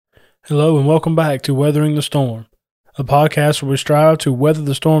Hello and welcome back to Weathering the Storm, a podcast where we strive to weather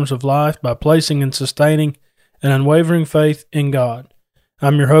the storms of life by placing and sustaining an unwavering faith in God.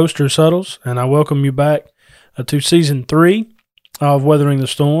 I'm your host, Drew Suttles, and I welcome you back to Season 3 of Weathering the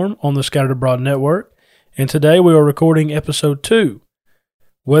Storm on the Scattered Abroad Network, and today we are recording Episode 2,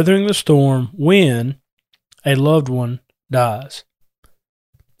 Weathering the Storm When a Loved One Dies.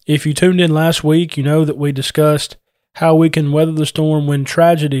 If you tuned in last week, you know that we discussed how we can weather the storm when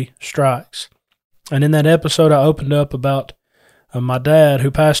tragedy strikes. And in that episode, I opened up about my dad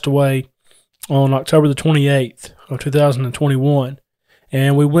who passed away on October the 28th of 2021.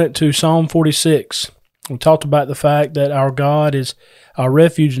 And we went to Psalm 46. We talked about the fact that our God is our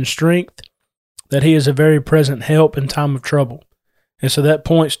refuge and strength, that He is a very present help in time of trouble. And so that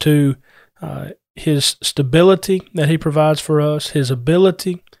points to His stability that He provides for us, His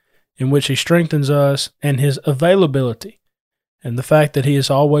ability in which He strengthens us, and His availability, and the fact that He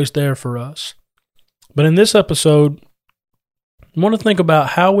is always there for us. But in this episode, I want to think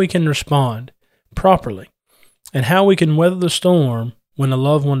about how we can respond properly, and how we can weather the storm when a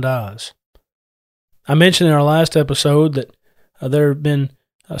loved one dies. I mentioned in our last episode that there have been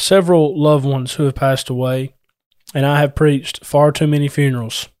several loved ones who have passed away, and I have preached far too many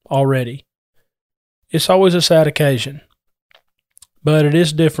funerals already. It's always a sad occasion. But it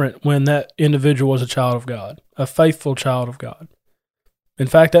is different when that individual was a child of God, a faithful child of God. In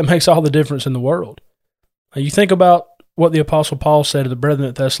fact, that makes all the difference in the world. You think about what the Apostle Paul said to the brethren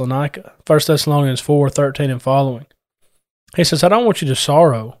at Thessalonica, 1 Thessalonians 4:13 and following. He says, I don't want you to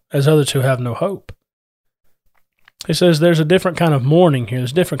sorrow as others who have no hope. He says there's a different kind of mourning here,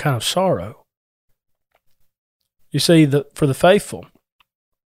 there's a different kind of sorrow. You see, for the faithful,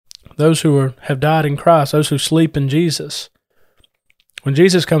 those who have died in Christ, those who sleep in Jesus, when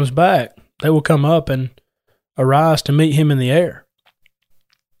Jesus comes back, they will come up and arise to meet Him in the air.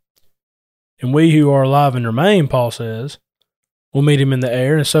 And we who are alive and remain, Paul says, will meet Him in the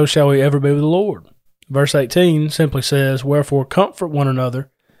air, and so shall we ever be with the Lord. Verse 18 simply says, Wherefore comfort one another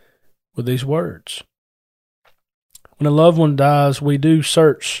with these words. When a loved one dies, we do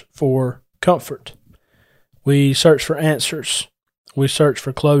search for comfort. We search for answers. We search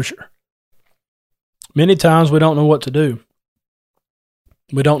for closure. Many times we don't know what to do.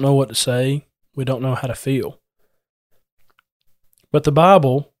 We don't know what to say. We don't know how to feel. But the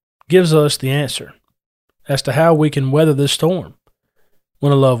Bible gives us the answer as to how we can weather this storm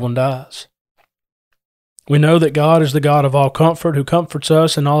when a loved one dies. We know that God is the God of all comfort, who comforts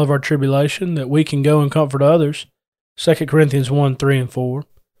us in all of our tribulation, that we can go and comfort others. 2 Corinthians 1:3 and 4.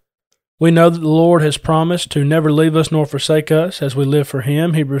 We know that the Lord has promised to never leave us nor forsake us as we live for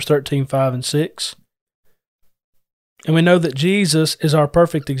Him. Hebrews 13:5 and 6. And we know that Jesus is our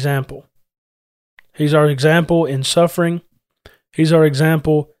perfect example. He's our example in suffering. He's our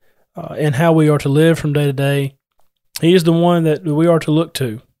example in how we are to live from day to day. He is the one that we are to look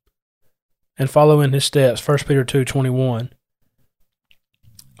to and follow in His steps. 1 Peter 2:21.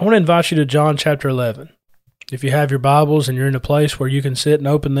 I want to invite you to John chapter 11. If you have your Bibles and you're in a place where you can sit and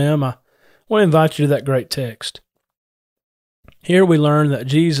open them, I want to invite you to that great text. Here we learn that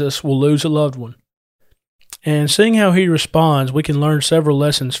Jesus will lose a loved one. And seeing how He responds, we can learn several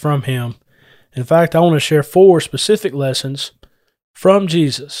lessons from Him. In fact, I want to share 4 specific lessons from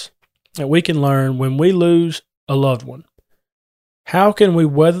Jesus that we can learn when we lose a loved one. How can we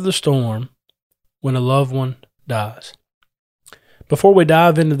weather the storm when a loved one dies? Before we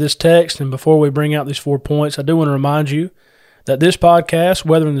dive into this text and before we bring out these 4 points, I do want to remind you that this podcast,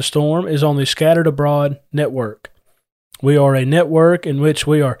 Weathering the Storm, is on the Scattered Abroad Network. We are a network in which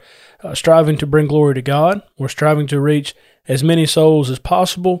we are striving to bring glory to God. We're striving to reach as many souls as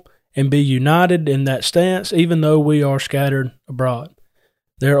possible and be united in that stance, even though we are scattered abroad.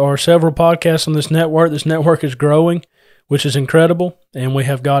 There are several podcasts on this network. This network is growing, which is incredible, and we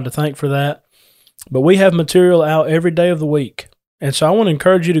have God to thank for that. But we have material out every day of the week. And so I want to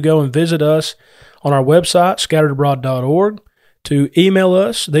encourage you to go and visit us on our website, scatteredabroad.org, to email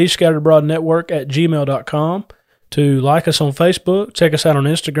us, thescatteredabroadnetwork@gmail.com, to like us on Facebook, check us out on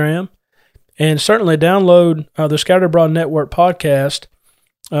Instagram, and certainly download the Scattered Abroad Network podcast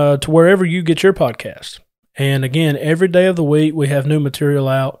to wherever you get your podcast. And again, every day of the week we have new material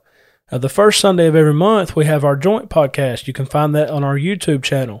out. The first Sunday of every month we have our joint podcast. You can find that on our YouTube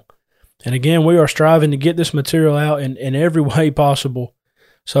channel. And again, we are striving to get this material out in every way possible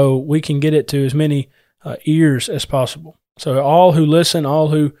so we can get it to as many ears as possible. So all who listen, all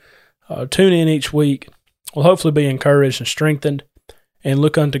who tune in each week, will hopefully be encouraged and strengthened and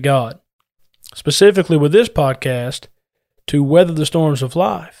look unto God. Specifically with this podcast, to weather the storms of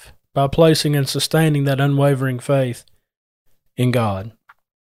life by placing and sustaining that unwavering faith in God.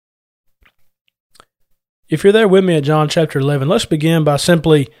 If you're there with me at John chapter 11, let's begin by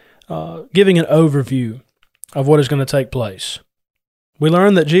simply giving an overview of what is going to take place. We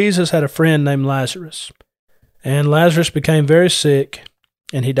learn that Jesus had a friend named Lazarus, and Lazarus became very sick,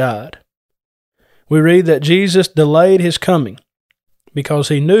 and he died. We read that Jesus delayed his coming because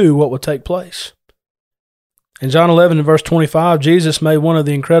he knew what would take place. In John 11 and verse 25, Jesus made one of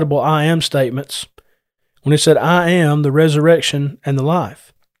the incredible I am statements when he said, I am the resurrection and the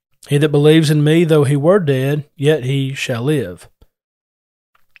life. He that believes in me, though he were dead, yet he shall live.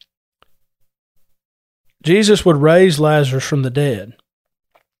 Jesus would raise Lazarus from the dead,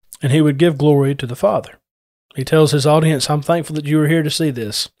 and he would give glory to the Father. He tells his audience, I'm thankful that you are here to see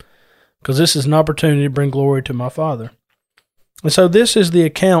this, because this is an opportunity to bring glory to my Father. And so this is the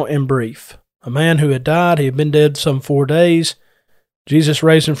account in brief. A man who had died, he had been dead some 4 days. Jesus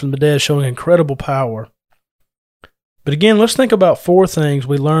raised him from the dead, showing incredible power. But again, let's think about 4 things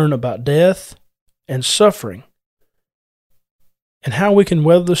we learn about death and suffering, and how we can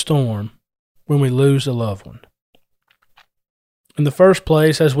weather the storm when we lose a loved one. In the first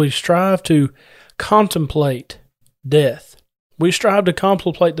place, as we strive to contemplate death, we strive to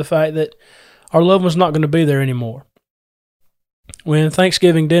contemplate the fact that our loved one's not going to be there anymore. When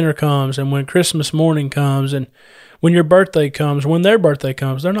Thanksgiving dinner comes, and when Christmas morning comes, and when your birthday comes, when their birthday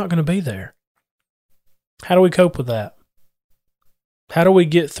comes, they're not going to be there. How do we cope with that? How do we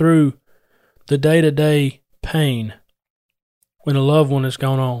get through the day-to-day pain when a loved one has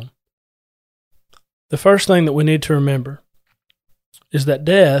gone on? The first thing that we need to remember is that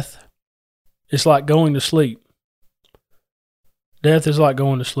death is like going to sleep. Death is like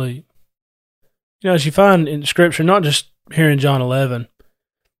going to sleep. You know, as you find in Scripture, not just here in John 11,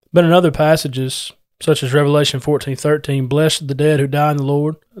 but in other passages, such as Revelation 14:13, blessed are the dead who die in the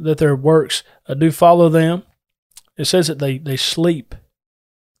Lord, that their works do follow them. It says that they sleep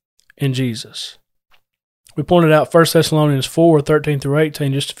in Jesus. We pointed out 1 Thessalonians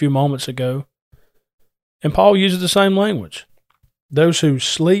 4:13-18 just a few moments ago, and Paul uses the same language. Those who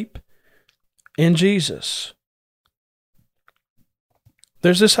sleep in Jesus.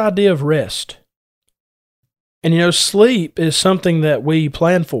 There's this idea of rest. And you know, sleep is something that we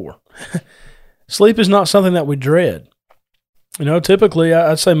plan for. Sleep is not something that we dread. You know, typically,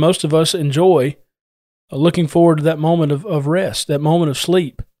 I'd say most of us enjoy looking forward to that moment of rest, that moment of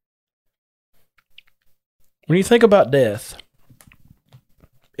sleep. When you think about death,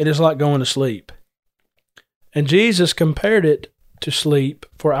 it is like going to sleep. And Jesus compared it to sleep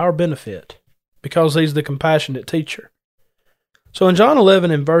for our benefit, because he's the compassionate teacher. So in John 11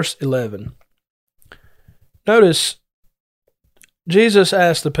 and verse 11, notice Jesus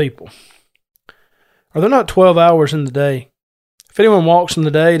asked the people, are there not 12 hours in the day? If anyone walks in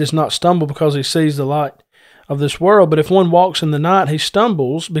the day, he does not stumble because he sees the light of this world. But if one walks in the night, he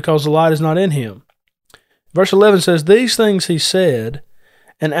stumbles because the light is not in him. Verse 11 says, these things he said,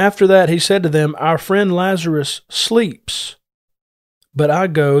 and after that he said to them, our friend Lazarus sleeps, but I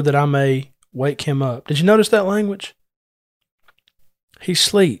go that I may wake him up. Did you notice that language? He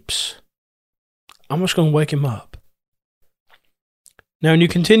sleeps. I'm just going to wake him up. Now, when you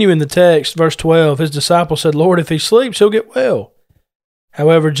continue in the text, verse 12, his disciples said, Lord, if he sleeps, he'll get well.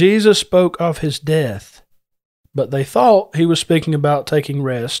 However, Jesus spoke of his death, but they thought he was speaking about taking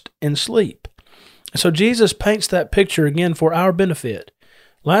rest in sleep. And so Jesus paints that picture again for our benefit.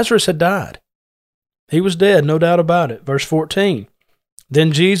 Lazarus had died. He was dead, no doubt about it. Verse 14,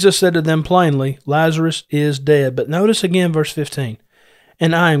 then Jesus said to them plainly, Lazarus is dead. But notice again verse 15,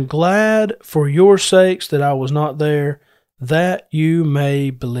 and I am glad for your sakes that I was not there, that you may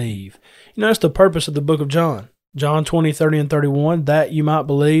believe. You know, that's the purpose of the book of John. John 20, 30, and 31, that you might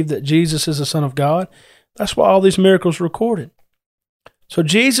believe that Jesus is the Son of God. That's why all these miracles are recorded. So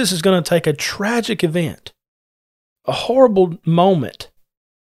Jesus is going to take a tragic event, a horrible moment,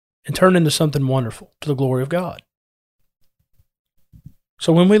 and turn into something wonderful to the glory of God.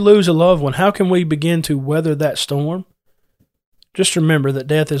 So when we lose a loved one, how can we begin to weather that storm? Just remember that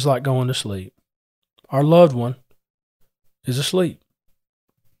death is like going to sleep. Our loved one is asleep.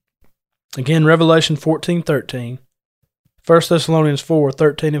 Again, Revelation 14:13, 1 Thessalonians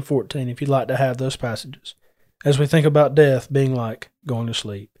 4:13 and 14, if you'd like to have those passages, as we think about death being like going to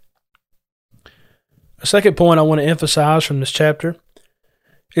sleep. A second point I want to emphasize from this chapter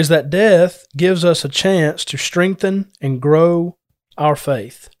is that death gives us a chance to strengthen and grow our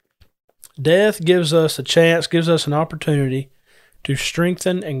faith. Death gives us a chance, gives us an opportunity to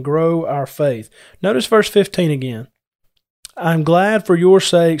strengthen and grow our faith. Notice verse 15 again. I'm glad for your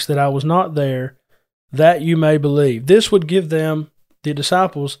sakes that I was not there, that you may believe. This would give them, the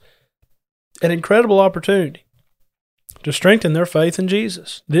disciples, an incredible opportunity to strengthen their faith in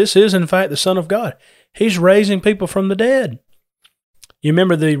Jesus. This is, in fact, the Son of God. He's raising people from the dead. You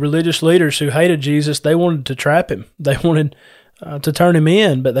remember the religious leaders who hated Jesus, they wanted to trap him. They wanted to turn him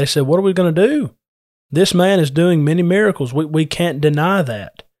in, but they said, what are we going to do? This man is doing many miracles. We can't deny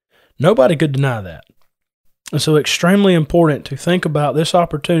that. Nobody could deny that. And so extremely important to think about this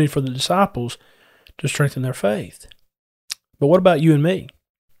opportunity for the disciples to strengthen their faith. But what about you and me?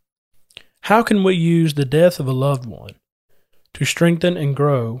 How can we use the death of a loved one to strengthen and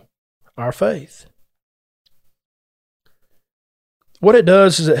grow our faith? What it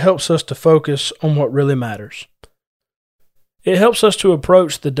does is it helps us to focus on what really matters. It helps us to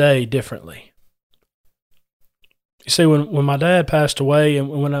approach the day differently. You see, when my dad passed away and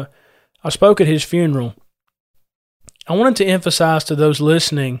when I spoke at his funeral, I wanted to emphasize to those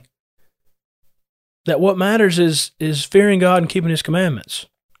listening that what matters is fearing God and keeping His commandments.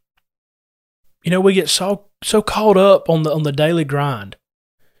 You know, we get so caught up on the daily grind.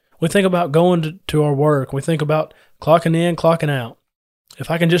 We think about going to our work. We think about clocking in, clocking out.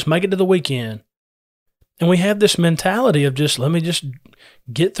 If I can just make it to the weekend. And we have this mentality of let me just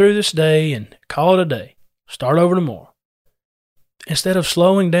get through this day and call it a day. Start over tomorrow. Instead of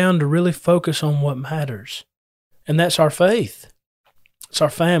slowing down to really focus on what matters. And that's our faith. It's our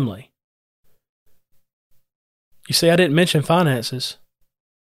family. You see, I didn't mention finances.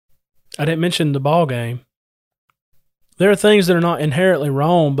 I didn't mention the ball game. There are things that are not inherently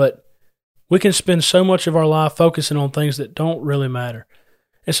wrong, but we can spend so much of our life focusing on things that don't really matter.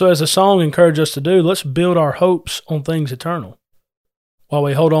 And so as the song encouraged us to do, let's build our hopes on things eternal while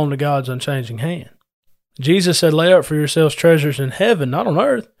we hold on to God's unchanging hand. Jesus said, lay up for yourselves treasures in heaven, not on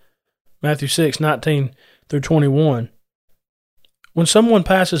earth. Matthew 6:19 through 21. When someone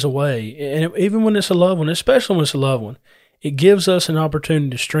passes away, and even when it's a loved one, especially when it's a loved one, it gives us an opportunity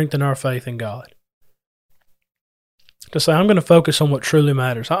to strengthen our faith in God. To say, I'm going to focus on what truly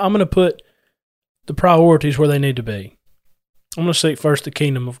matters. I'm going to put the priorities where they need to be. I'm going to seek first the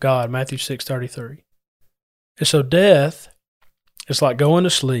kingdom of God, Matthew 6:33. And so death is like going to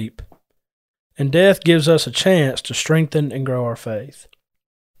sleep, and death gives us a chance to strengthen and grow our faith.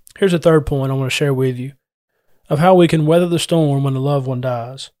 Here's a third point I want to share with you of how we can weather the storm when a loved one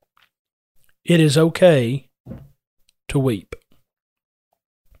dies. It is okay to weep.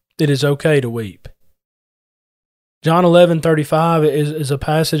 It is okay to weep. John 11:35 is a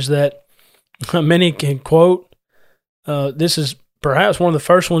passage that many can quote. This is perhaps one of the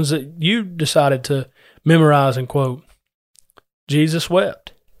first ones that you decided to memorize and quote. Jesus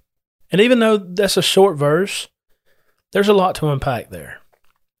wept. And even though that's a short verse, there's a lot to unpack there.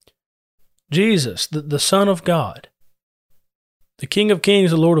 Jesus, the Son of God, the King of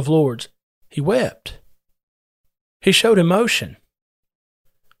Kings, the Lord of Lords, He wept. He showed emotion.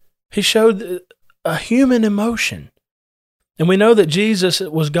 He showed a human emotion. And we know that Jesus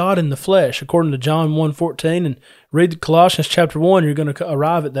was God in the flesh, according to John 1:14, and read Colossians chapter 1, you're going to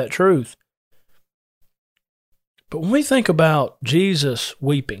arrive at that truth. But when we think about Jesus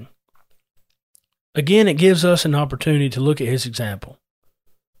weeping, again, it gives us an opportunity to look at His example.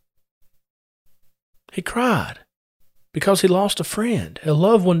 He cried because he lost a friend. A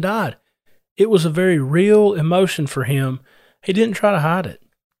loved one died. It was a very real emotion for Him. He didn't try to hide it.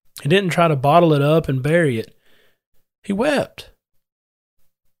 He didn't try to bottle it up and bury it. He wept.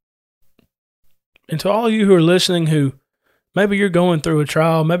 And to all you who are listening who maybe you're going through a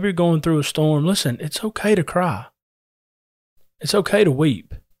trial, maybe you're going through a storm, listen, it's okay to cry. It's okay to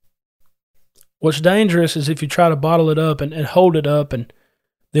weep. What's dangerous is if you try to bottle it up and hold it up, and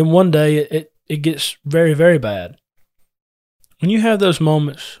then one day it gets very, very bad. When you have those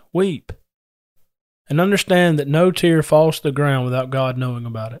moments, weep. And understand that no tear falls to the ground without God knowing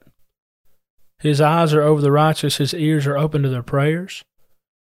about it. His eyes are over the righteous. His ears are open to their prayers.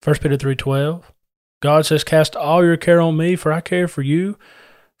 1 Peter 3:12. God says, cast all your care on me, for I care for you.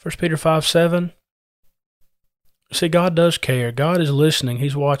 1 Peter 5:7. See, God does care. God is listening.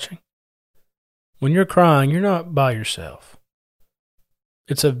 He's watching. When you're crying, you're not by yourself.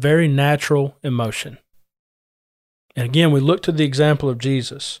 It's a very natural emotion. And again, we look to the example of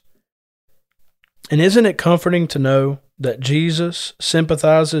Jesus. And isn't it comforting to know that Jesus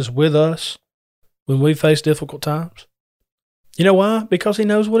sympathizes with us when we face difficult times? You know why? Because He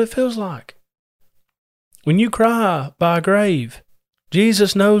knows what it feels like. When you cry by a grave,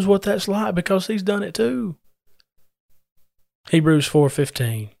 Jesus knows what that's like because He's done it too. Hebrews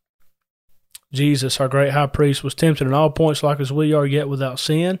 4:15. Jesus, our great high priest, was tempted in all points like as we are, yet without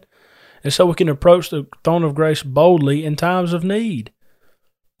sin. And so we can approach the throne of grace boldly in times of need.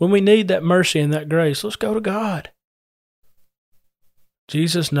 When we need that mercy and that grace, let's go to God.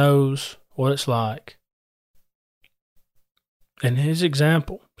 Jesus knows what it's like. And His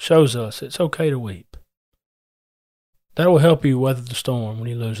example shows us it's okay to weep. That will help you weather the storm when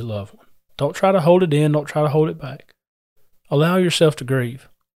you lose a loved one. Don't try to hold it in. Don't try to hold it back. Allow yourself to grieve.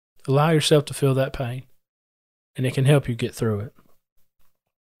 Allow yourself to feel that pain, and it can help you get through it.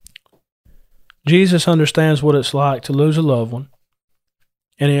 Jesus understands what it's like to lose a loved one,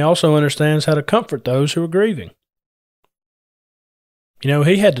 and he also understands how to comfort those who are grieving. He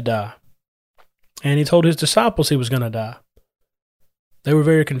had to die, and he told his disciples he was going to die. They were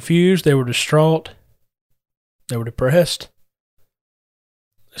very confused. They were distraught. They were depressed.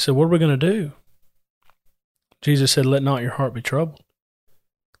 They said, "What are we going to do?" Jesus said, "Let not your heart be troubled.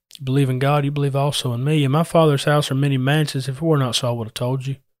 You believe in God, you believe also in me. In my Father's house are many mansions. If it were not so, I would have told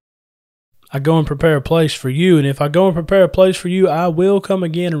you. I go and prepare a place for you, and if I go and prepare a place for you, I will come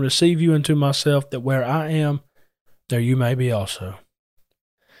again and receive you into myself, that where I am, there you may be also."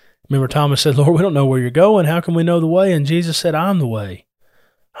 Remember, Thomas said, "Lord, we don't know where you're going. How can we know the way?" And Jesus said, "I'm the way.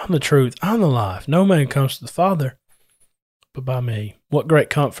 I'm the truth. I'm the life. No man comes to the Father but by me." What great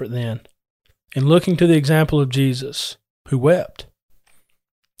comfort then in looking to the example of Jesus, who wept,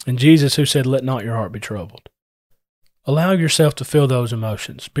 and Jesus who said, "Let not your heart be troubled." Allow yourself to feel those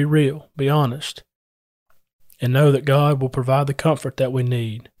emotions. Be real. Be honest. And know that God will provide the comfort that we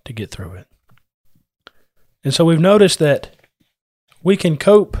need to get through it. And so we've noticed that we can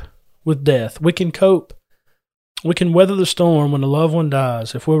cope with death. We can cope. We can weather the storm when a loved one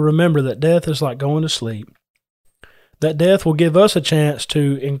dies if we'll remember that death is like going to sleep. That death will give us a chance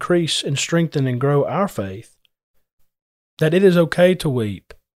to increase and strengthen and grow our faith. That it is okay to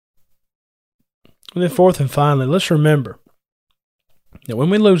weep. And then fourth and finally, let's remember that when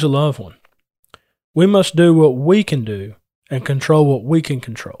we lose a loved one, we must do what we can do and control what we can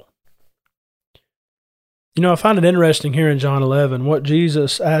control. I find it interesting here in John 11 what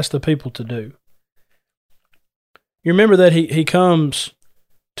Jesus asked the people to do. You remember that he comes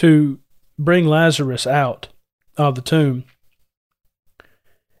to bring Lazarus out of the tomb.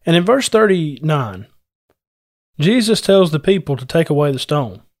 And in verse 39, Jesus tells the people to take away the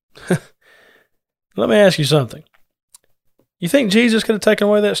stone. Let me ask you something. You think Jesus could have taken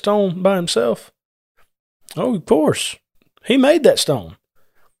away that stone by himself? Oh, of course. He made that stone.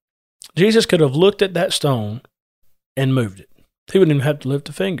 Jesus could have looked at that stone and moved it. He wouldn't even have to lift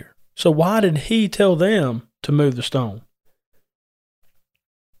a finger. So why did he tell them to move the stone?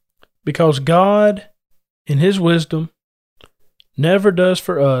 Because God, in his wisdom, never does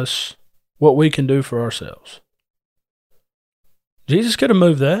for us what we can do for ourselves. Jesus could have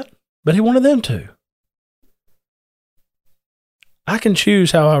moved that, but he wanted them to. I can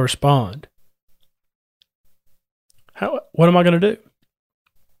choose how I respond. What am I going to do?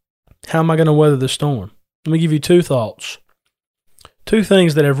 How am I going to weather the storm? Let me give you two thoughts. Two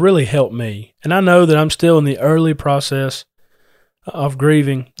things that have really helped me. And I know that I'm still in the early process of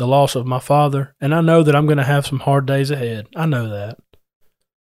grieving the loss of my father. And I know that I'm going to have some hard days ahead. I know that.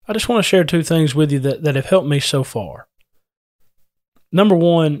 I just want to share two things with you that have helped me so far. Number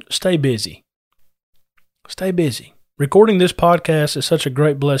one, stay busy. Stay busy. Recording this podcast is such a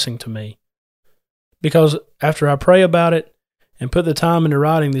great blessing to me because after I pray about it and put the time into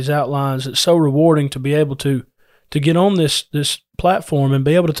writing these outlines, it's so rewarding to be able to get on this platform and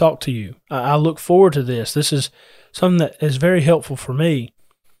be able to talk to you. I look forward to this. This is something that is very helpful for me,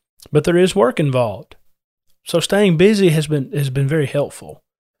 but there is work involved. So staying busy has been very helpful.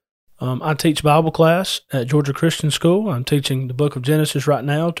 I teach Bible class at Georgia Christian School. I'm teaching the book of Genesis right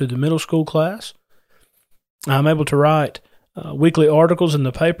now to the middle school class. I'm able to write weekly articles in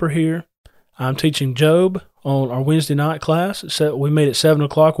the paper here. I'm teaching Job on our Wednesday night class. We meet at 7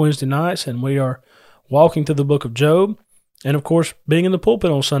 o'clock Wednesday nights, and we are walking through the book of Job, and of course, being in the pulpit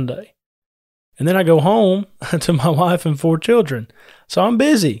on Sunday. And then I go home to my wife and 4 children. So I'm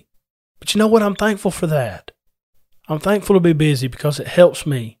busy. But you know what? I'm thankful for that. I'm thankful to be busy because it helps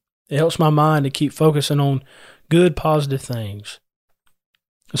me. It helps my mind to keep focusing on good, positive things.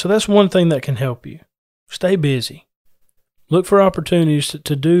 And so that's one thing that can help you. Stay busy. Look for opportunities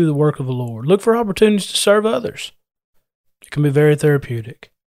to do the work of the Lord. Look for opportunities to serve others. It can be very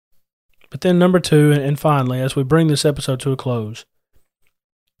therapeutic. But then number 2, and finally, as we bring this episode to a close,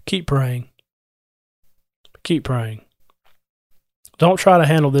 keep praying. Keep praying. Don't try to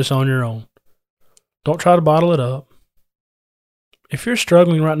handle this on your own. Don't try to bottle it up. If you're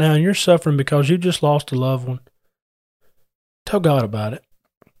struggling right now and you're suffering because you just lost a loved one, tell God about it.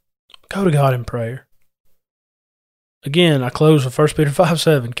 Go to God in prayer. Again, I close with 1 Peter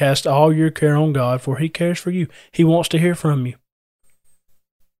 5:7. Cast all your care on God, for he cares for you. He wants to hear from you.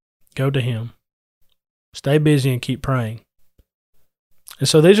 Go to him. Stay busy and keep praying. And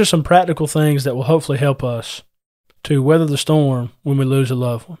so these are some practical things that will hopefully help us to weather the storm when we lose a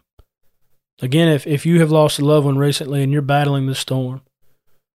loved one. Again, if you have lost a loved one recently and you're battling this storm,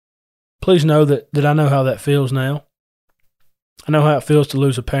 please know that I know how that feels now. I know how it feels to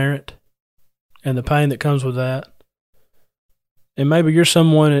lose a parent and the pain that comes with that. And maybe you're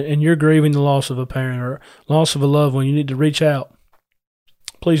someone and you're grieving the loss of a parent or loss of a loved one. You need to reach out.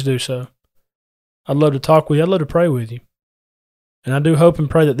 Please do so. I'd love to talk with you. I'd love to pray with you. And I do hope and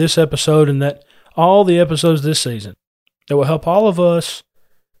pray that this episode and that all the episodes this season, that will help all of us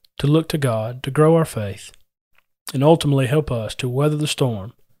to look to God, to grow our faith, and ultimately help us to weather the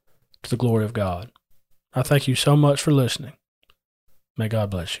storm to the glory of God. I thank you so much for listening. May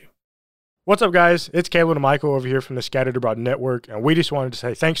God bless you. What's up, guys? It's Caleb and Michael over here from the Scattered Abroad Network, and we just wanted to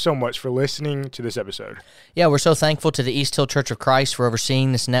say thanks so much for listening to this episode. Yeah, we're so thankful to the East Hill Church of Christ for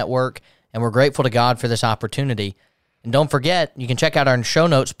overseeing this network, and we're grateful to God for this opportunity. And don't forget, you can check out our show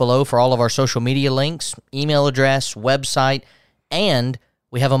notes below for all of our social media links, email address, website, and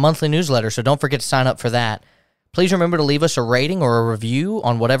we have a monthly newsletter, so don't forget to sign up for that. Please remember to leave us a rating or a review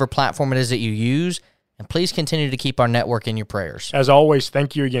on whatever platform it is that you use, and please continue to keep our network in your prayers. As always,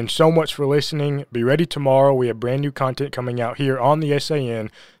 thank you again so much for listening. Be ready tomorrow. We have brand new content coming out here on the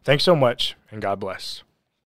SAN. Thanks so much, and God bless.